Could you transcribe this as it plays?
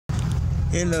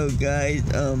Hello guys,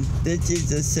 this is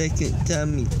the second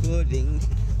time recording.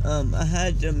 I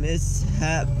had a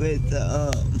mishap with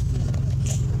the,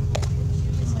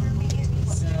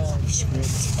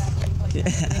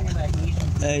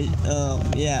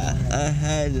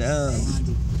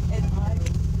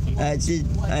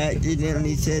 I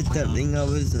accidentally said something I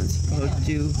wasn't supposed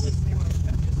to.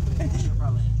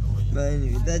 But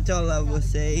anyway, that's all I will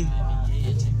say.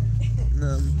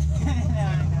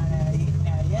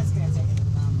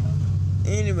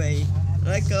 Anyway,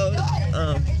 like you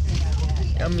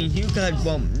guys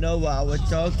won't know what I was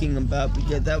talking about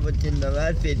because that was in the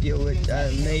last video, which I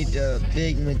made a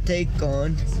big mistake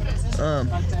on.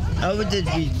 I would just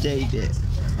restate it.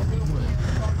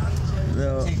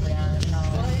 So,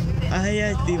 I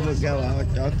actually forgot what I was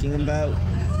talking about.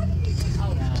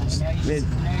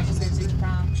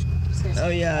 Oh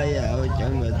yeah, I was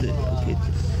talking about this. Okay.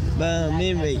 But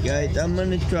anyway, guys, I'm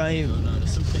gonna try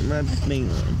my thing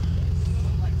on.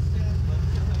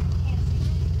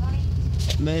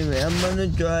 Anyway, I'm gonna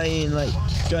try and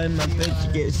try my best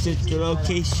to get sister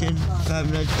location,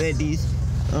 Five Nights at Freddy's,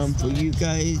 for you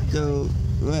guys, so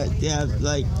they have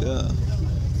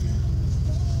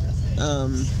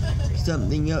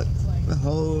something else, a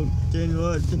whole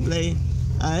general to play.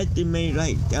 I had to make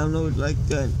download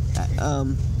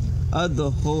other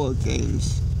horror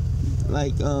games,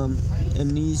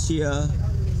 Amnesia,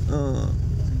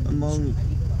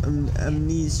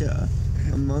 Amnesia,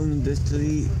 Among the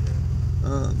Sleep.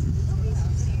 Huh?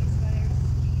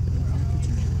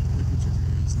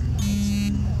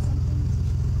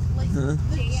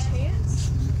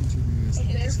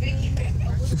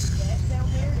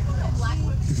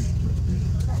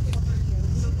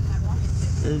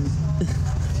 And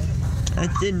I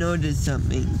did notice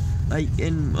something.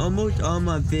 In almost all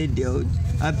my videos,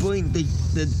 I point the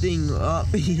thing up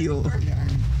here.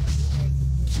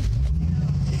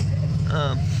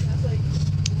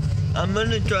 I'm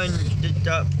gonna try to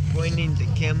stop pointing the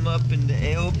camera up in the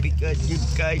air because you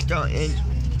guys aren't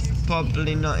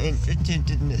probably not interested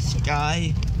in the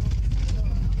sky.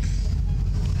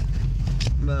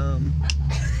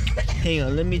 Hang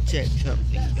on, let me check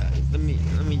something, guys. Let me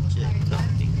check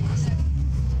something.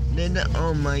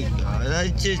 Oh my god,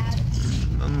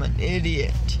 I'm an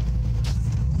idiot.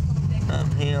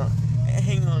 Hang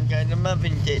on guys, I'm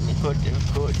having technical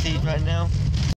difficulties right now.